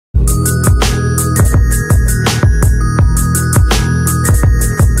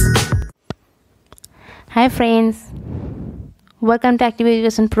Hi friends, welcome to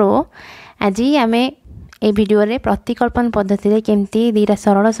ActiveEducationPro. आज आम ए video रे प्रतिकल्पन पद्धति रे केमती दीटा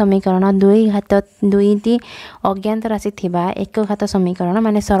सरल समीकरण दुईटी अज्ञात राशि थिबा एक घात समीकरण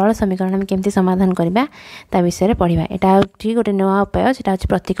माने सरल समीकरण हम केमती समाधान करबा ता विषय रे पढिबा। एटा ठीक गोटे नया उपाय सेटा अछि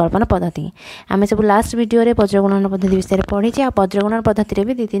प्रतिकल्पन पद्धति। आमे सब लास्ट वीडियो रे वज्रगुणन पद्धति विषय रे पढिचे आ वज्रगुणन पद्धति रे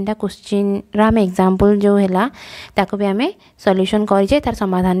भी दि तीनटा क्वेश्चन रा हम एग्जांपल जो हैला ताको भी आमे सॉल्यूशन करिचे तार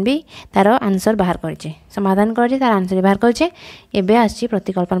समाधान भी तार आंसर बाहर करिचे समाधान करिचे तार आंसर बाहर करिचे। एबे आछि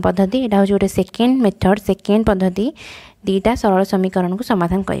प्रतिकल्पन पद्धति। एटा होछि गोटे सेकेंड मेथड सेकेंड पद्धति दीटा सरल समीकरण को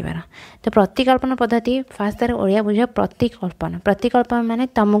समाधान करिवार। तो प्रतिकल्पन पद्धति फास्ट तार ओडिया बुझ प्रतिकल्पन प्रतिकल्पन माने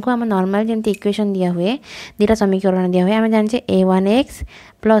तुमको हम नॉर्मल जेंति इक्वेशन दिया हुए दीटा समीकरण दिया हुए आम जाने a1x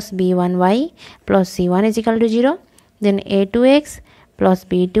 + b1y + c1 = 0 then a2x +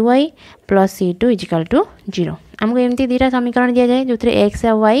 b2y + c2 = 0। हमको एमती दीटा समीकरण दिया जाए जो x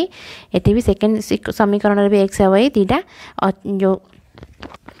और y एटी भी सेकेंड समीकरण भी x और y दीटा जो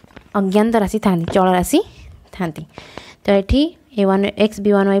अज्ञात राशि था चल राशि था। तो ये a1x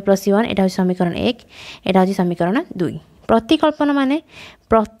b1y + c1 एटा समीकरण 1 एटा समीकरण 2। प्रतिकल्पन माने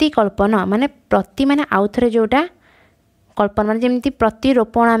प्रति माने आउ थे जोटा कल्पना माने जमती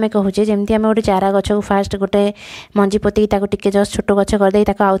प्रतिरोपण आम कहूचे जमती आम गोटे चारा गछ को फास्ट गोटे मंजी पोती टिके जस्ट छोट गछ करदे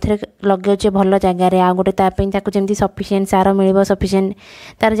आउ थे लगे भल जगार आ गोटे जमी सफिसीयंट सार मिल सफिसीयंट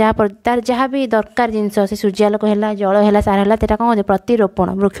तार जहाँ भी दरकार जिनस से सूर्यालोक है जल है सार है कौन प्रतिरोपण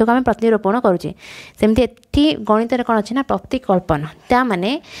वृक्ष को आम प्रतिरोपण करुचे सेमती एठी गणित कौन अच्छे ना प्रतिकल्पन ता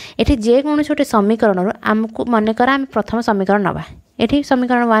माने एठी जेकोसी गोटे समीकरण आमको मनकर आम प्रथम समीकरण नवा एठी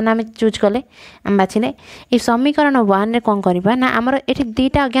समीकरण 1 आम चूज कले आम बाछिले ये समीकरण 1 रे कौन करबा ना आमर एठी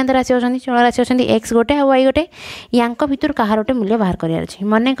दीटा अज्ञात राशि होछन चल राशि होछन x गोटे और y गोटे यांक भितर कहार गोटे मूल्य बाहर करियार अछि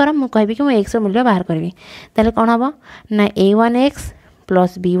मने कर मु कहबी कि मु x रो मूल्य बाहर करबी ताले कोन हबो ना a1x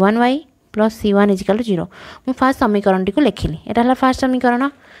 + b1y + c1 = 0। मु फास्ट समीकरण टी को लिखिली एटा हला फास्ट समीकरण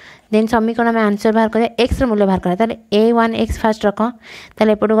देन समीकरण में आंसर बाहर कर x रो मूल्य बाहर कर ताले a1x फास्ट रख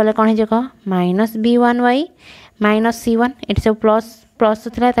ताले एपटो गले कोन हे जको -b1y - c1 एटी सब प्लस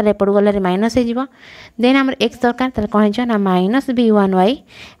थिला ताले एपटो गले माइनस हे जीवो देन हमर x दरकार ताले कोन हे ना -b1y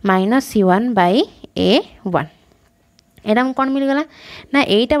 - c1 / a1 एटा हम कौन मिलगला ना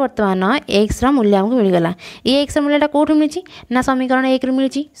एटा वर्तमान x रो मूल्य हमको मिलगला। ये x रो मूल्यटा कोठु मिलची ना समीकरण 1 रु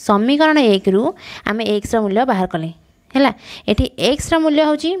मिलची समीकरण 1 रु आमे x रो मूल्य बाहर कले हैला एठी x रो मूल्य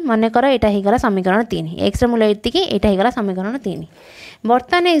होची मने कर एटा हे गला समीकरण 3 x रो मूल्य एति कि एटा हे गला समीकरण 3।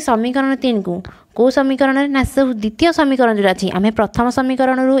 वर्तमान ए समीकरण 3 को समीकरण ना सब द्वितीय समीकरण जो अछि आमे प्रथम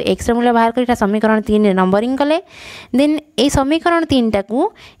समीकरण रु x रो मूल्य बाहर करिटा समीकरण 3 रे नंबरिंग कले देन ए समीकरण 3 टा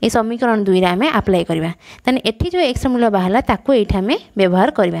को ए समीकरण 2 रे आमे अप्लाई करबा तने एठी जो x रो मूल्य बाहरला ताको एठा आमे व्यवहार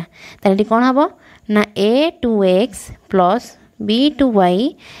करबा तने एठी कोन हबो ना a2x + b2y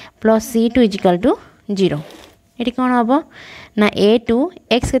 + c2 = 0। एठी कोन हबो ना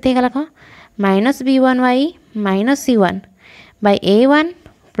a2x केते गला को -b1y - c1 / a1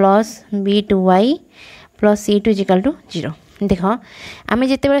 + b2y + c2 = 0। देख आम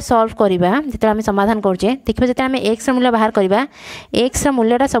जिते सॉल्व करवा जिते आम समाधान करुचे देखिए जिते आम x रो मूल्य बाहर करवा x रो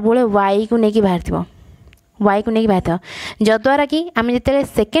मूल्यटा सब y को लेकिन बाहर थो y को लेकिन बाहर थो जद्वारा कि आम जिते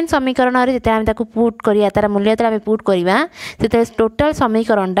सेकेंड समीकरण जिते आम पुट करिया तार मूल्य जो पुट करवा से टोटाल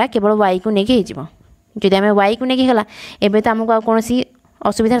समीकरणटा केवल y को लेकिन हो जदि आम y को लेकिन है एवं तो आमको कौन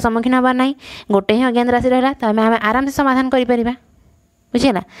असुविधार सम्मुखीन हबार ना गोटे ही अज्ञात राशि रहा तो आम आराम से समाधान करें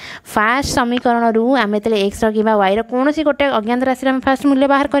बुझेगा। फास्ट समीकरण रु आम जो एक्स कि वाई कौन सी गोटे अज्ञात राशि आम फास्ट मूल्य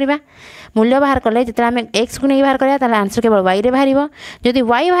बाहर करवा मूल्य बाहर कले जो आम एक्स को नहीं बाहर करा आंसर केवल वाई रे बाहर जदि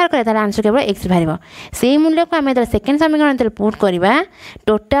वाई बाहर करे आंसर केवल एक्स बाहर से मूल्य को आम सेकेंड समीकरण जो पुट करवा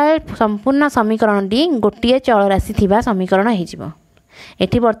टोटाल संपूर्ण समीकरण टी गोटे चल राशि थी समीकरण हो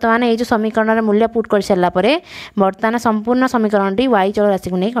एटी वर्तमान ये जो समीकरण मूल्य पुट कर सारापर वर्तमान संपूर्ण समीकरण टी वाई चल राशि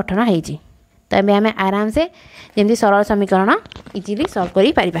को नहीं गठन होती। तो ये आम आराम से जमी सरल समीकरण इजिली सॉल्व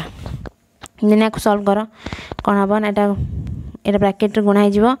करि परिबा। देन या सॉल्व कर कौन हम ना एटा ब्रैकेट गुणा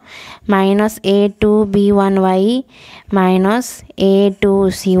हो -a2b1y -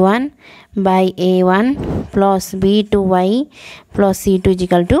 a2c1 / a1 + b2y + c2 =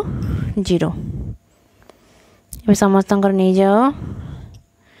 0। ये समस्त नहीं जाओ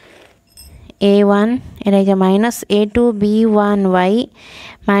a1 एटा -a2b1y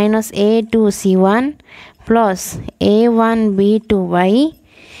 - a2c1 + a1b2y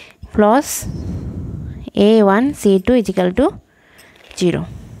 + a1c2 = 0।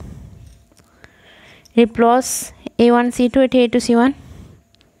 ये प्लस a1c2 ये a2c1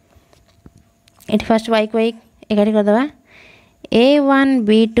 ये फर्स्ट y को एकाठी करदे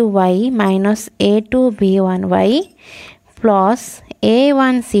a1b2y - a2b1y plus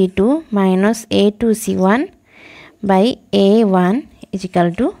a1c2 minus a2c1 by a1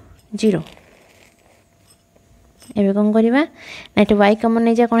 is equal to 0 एबे कौन करवा ना ये y कमन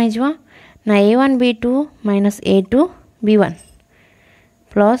नहीं जा कौन हो ना a1b2 minus a2b1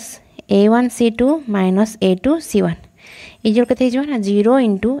 plus a1c2 minus a2c1 इजर के ना 0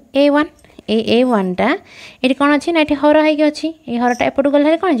 इंटू a1 a1 टा ये कौन अच्छी ना ये हर है अच्छी ये हरटा एपट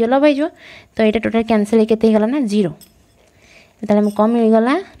गला कौन हो लब हो तो ये टोटाल कैनसल के ना 0 ताले कौन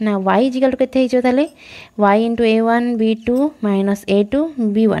मिलगला ना y इजिकल टू के y into a1b2 minus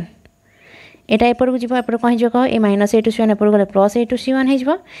a2b1 एटा एपट को जीव एपट कौन हो ए माइनस a2c1 एपट गले प्लस a2c1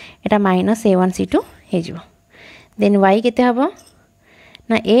 हो माइनस a1c2 हो देन y केते हबो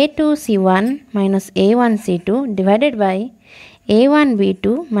ना a2c1 minus a1c2 divided by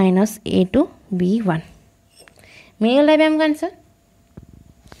a1b2 minus a2b1 मिलगला भी हमको आंसर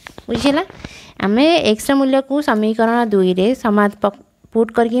बुझीला आमे एक्स मूल्य को समीकरण 2 रे समाध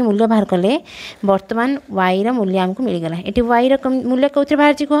पुट करके मूल्य बाहर कले वर्तमान y रा मूल्य हमको मिलगला एटी y रा मूल्य कौथे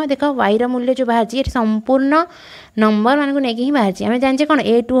बाहर छी को देखो y रा मूल्य जो बाहर छी एटी संपूर्ण नंबर मान को नेकी ही बाहर छी हमें जान कोन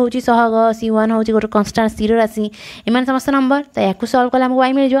a2 होची सहग c1 होची गोटे कांस्टेंट स्थिर राशि एमान समस्त नंबर तो याकू सॉल्व कला हमको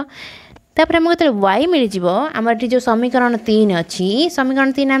y मिल जो तापर हमको तले y मिल जिवो हमर जो समीकरण 3 अछि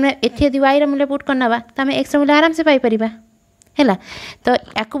समीकरण 3 हम एठी यदि y रा मूल्य पुट करनबा त हम x रा मूल्य आराम से पाई परिबा हैला तो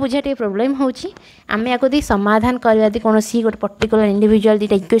याकू बुझा टे प्रॉब्लम होची आमे याकू दी समाधान करबा दी कोनोसी गोटे पर्टिकुलर इंडिविजुअल दी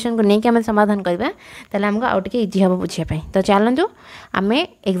इक्वेशन को नेकी हम समाधान करबा तले हमको आउट के इजी हबो बुझिया पई तो चलंतु आमे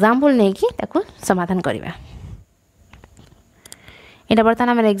एग्जांपल नेकी ताकू समाधान करबा एटा बर्तन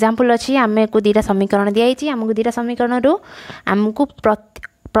हमर एग्जांपल अछि आमे को दीटा समीकरण दिया आइछि हमको दीटा समीकरण रो हमको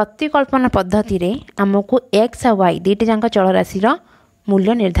प्रतिकल्पना पद्धति रे हमको x और y दीटा जांका चल राशि रो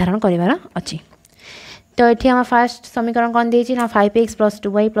मूल्य निर्धारण करिवार अछि तो ये आम फास्ट समीकरण कौन दिए ना 5x plus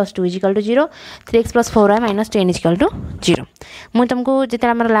 2y plus 2 is equal to 0 3x plus 4y minus 10 is equal to 0 मुझे तुमको जिते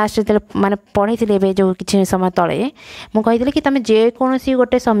आम लास्ट जो मैंने पढ़ी थी जो किसी समय तले मुझे कि तुम जेकोसी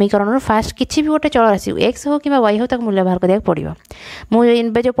गोटे समीकरण फास्ट किसी भी गोटे चल राशि x हो कि y हो तक मूल्य बाहर करा पड़ो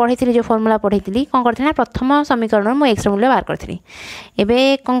मुझे जो पढ़ी थी जो फर्मुला पढ़ी थी कौन करती ना प्रथम समीकरण मुझे x मूल्य बाहर करी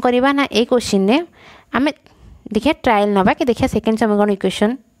एवं कौन करवा ना ये क्वेश्चन ने आम देखिए ट्रायल नवा कि देखिए सेकेंड समीकरण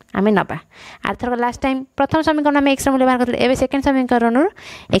इक्वेशन आम नवा आरथर लास्ट टाइम प्रथम समीकरण आम एक्स मूल्य बाहर करते सेकेंड समीकरण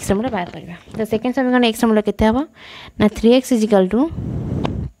एक्स मूल्य बाहर करवा तो सेकेंड समीकरण एक्स मूल्य केते हबो ना 3x is equal to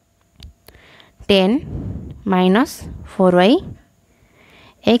 10 minus 4y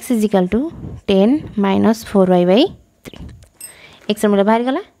x is equal to 10 minus 4y by 3 x मूल्य बाहर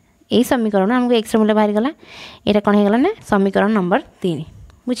गला यही समीकरण हमको एक्स मूल्य बाहर गला ये कौन हो गला ना समीकरण नंबर 3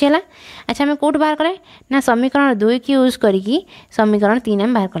 बुझेगा अच्छा हमें कौट बाहर कले ना समीकरण 2 की यूज करी समीकरण 3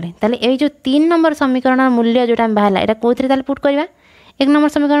 हम बाहर कले ताले ए जो 3 नंबर समीकरण मूल्य जोटा हम बाहर एटा कोथरे ताले पुट करबा एक नंबर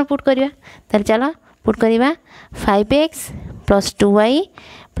समीकरण पुट करबा ताले चलो पुट करबा 5x plus 2y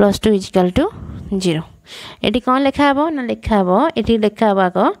plus 2 is equal to 0 eighty कौन लिखा हबो ना लिखा हबो एटी लिखा हबो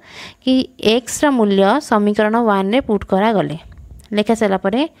आको कि x रा मूल्य समीकरण 1 रे पुट करा गले लिखा सला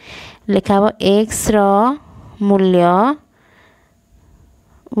परे लिखा हबो x रा मूल्य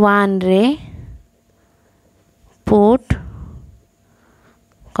 1 रे पुट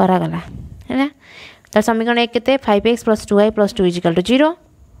करा गला है तो समीकरण एक केते 5x plus 2y plus 2 is equal to 0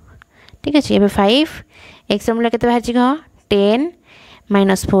 ठीक है एबे 5 x मूल्य केते बाहर छी 10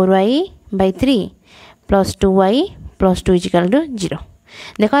 minus 4y by 3 plus 2y plus 2 is equal to 0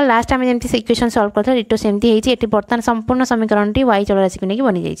 देखो लास्ट टाइम जमती इक्वेशन सॉल्व करथा डिटो सेमती हेची एटी बर्तमान संपूर्ण समीकरण टी y चल राशि को नेकी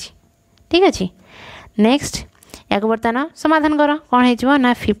बनि जाईची ठीक अछि नेक्स्ट या बर्तमान समाधान कर कौन हो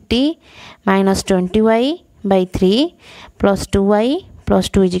ना 50 minus 20y by 3 plus 2y plus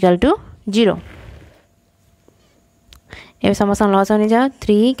 2 is equal to 0 ये समस्त लस हो जाओ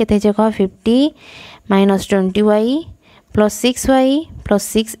 3 के 50 minus 20y plus 6y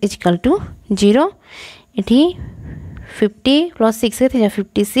plus 6 is equal to 0 ये 50 प्लस 6 के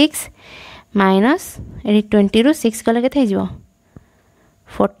 56 माइनस ये 20 रु 6 कले के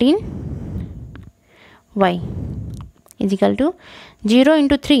 14y इजिकल टू 0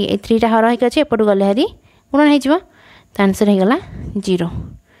 इंटू 3 ये 3 टा हर है अच्छे एपट गले हरी पूर्ण हो तो आंसर हो गला 0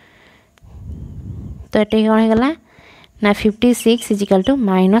 तो ये कौन हो गला ना 56 इजिकल टू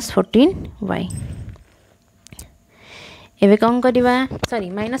माइनस 14y एवं कौन करवा सॉरी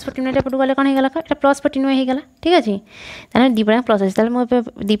माइनस 14 एपट गले कौन हो गला प्लस 14y हो गला ठीक अच्छे ताले दीपटा प्लस अच्छे मुझे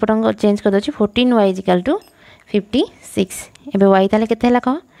दीपटा चेंज कर दूसरी 14y इजिकल टू 56 एवं y ताले केते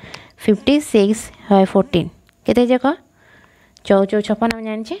कह 56 है 14 केते जे कह 54 56 हम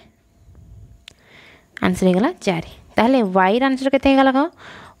जाने आंसर हो गला 4 ताहले y रा आंसर केते हो गला कह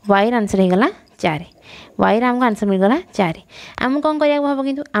y रा आंसर हो गला 4 y रा हमको आंसर मिल गला 4 आम कौन करिया भाव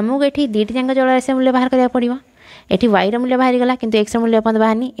किंतु आमको एठी दीटी जांक जल राशि मूल्य बाहर करिया पड़िबो एटी y मूल्य बाहरी गला किंतु x मूल्य अपन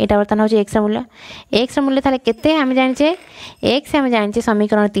बाहरनी एटा बर्तमान हो x मूल्य थाले केते हम जानिचे x हम जानिचे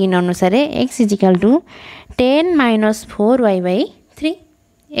समीकरण 3 अनुसार x = 10 - 4y/3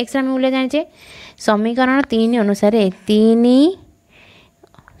 x हम मूल्य जानिचे समीकरण 3 अनुसार 3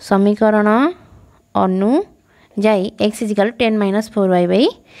 समीकरण अनु जाई x = 10 -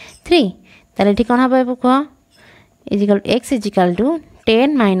 4y/3 ताले ठीक कोन हबे कह x =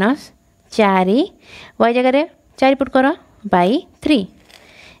 10 - 4 y जगह रे 4 पुट कर बाई 3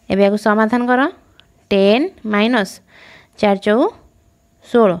 एबे को समाधान कर 10 - 4 ×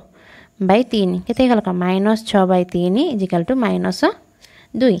 16 बाई 3 केते गल का -6/3 =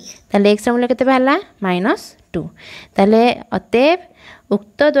 -2 ताले x मूल्य केते बाहला -2 ताले अतएव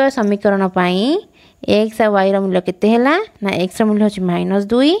उक्त द्वय समीकरण पाई x और y मूल्य केते हैला ना x मूल्य होची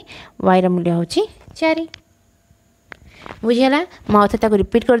 -2 y मूल्य होची 4 बुझेला मौथे ताको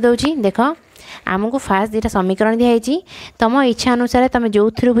रिपीट कर दउची देखो आमको फास्ट दुटा समीकरण दिखाई तुम इच्छा अनुसार तुम जो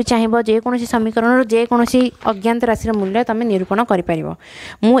थ्रू भी चाहिए जेकोसी समीकरण जेकोसी अज्ञात राशि मूल्य तुम निरूपण कर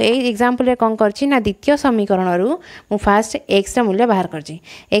एग्जांपल कौन करछि ना द्वितीय समीकरण मु फास्ट एक्स मूल्य बाहर करछि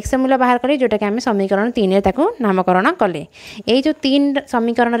एक्स मूल्य बाहर करी जोटा कि आम समीकरण 3 रे ताको नामकरण कले ये जो 3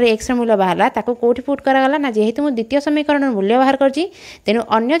 समीकरण रे एक्स मूल्य बाहरला ताको कोठी पुट करागला ना जेहेतु मु द्वितीय समीकरण मूल्य बाहर करछि तेनु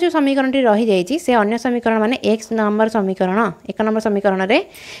अन्य जो समीकरण रही जाइछि से अन्य समीकरण माने एक्स नंबर समीकरण 1 नंबर समीकरण रे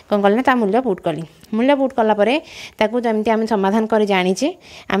कौन कले ता मूल्य पुट कली मूल्य पुट कला परे ताकू जमती आम समाधान कर जानीचे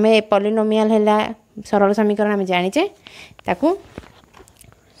आम पॉलिनोमियल है सरल समीकरण आम जानीचे ताकू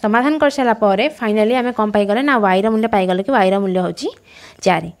समाधान कर सारा पर फाइनाली आम कौन पाईगले ना y मूल्य पाईगले कि y मूल्य होची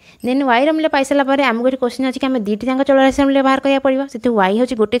 4 देन y मूल्य पाई सारा पर आमको क्वेश्चन अच्छी कि आम दुईटी जाक चलराशि मूल्य बाहर करा पड़ो से y हूँ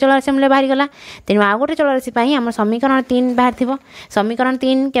गोटे चलराशि मूल्य बाहरी गला तेणु आ गोटे चलराशि आम समीकरण 3 बाहर थी समीकरण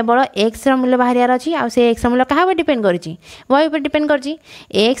 3 केवल x मूल्य बाहर अच्छी आ x मूल्य क्या डिपेंड करी y उपर डिपेंड करी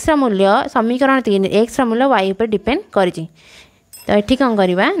x मूल्य समीकरण 3 x मूल्य y उपर डिपेंड करी तो ये कौन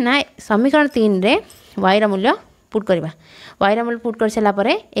करवा ना समीकरण 3 रे y मूल्य पुट करवा y मूल्य पुट कर सारा पर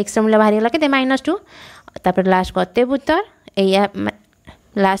x मूल्य बाहरी गला के -2 तापर लास्ट को अतएव उत्तर या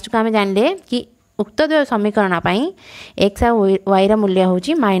लास्ट को आम जानले कि उक्त समीकरण x और y मूल्य हूँ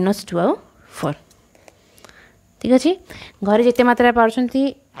 -2 और 4 ठीक अच्छे घरे जिते मात्रा पार्टी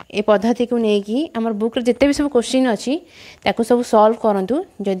ए पद्धति को लेकिन आम बुक जिते भी सब क्वेश्चन अच्छी ताकू सब सॉल्व करूँ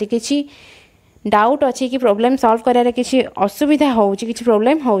जदि किसी डाउट अच्छी कि प्रॉब्लम सॉल्व करार किसी असुविधा होची किसी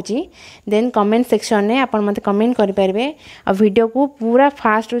प्रॉब्लम होची देन कमेंट सेक्शन में आप मत कमेंट करेंगे आ वीडियो को पूरा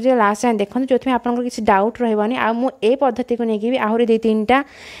फास्ट जो लास्ट टाइम देखते जो आप किसी डाउट रही आ मु ए पद्धति को लेकिन आहरी 2-3टा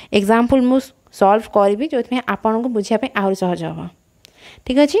एग्जांपल मु सॉल्व करी जो आपको बुझापी आहरी सहज हम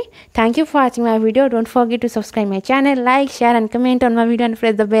ठीक अच्छे thank you for watching my video don't forget to subscribe my channel like share and comment on my video and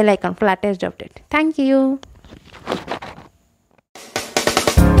press the bell icon for latest update thank you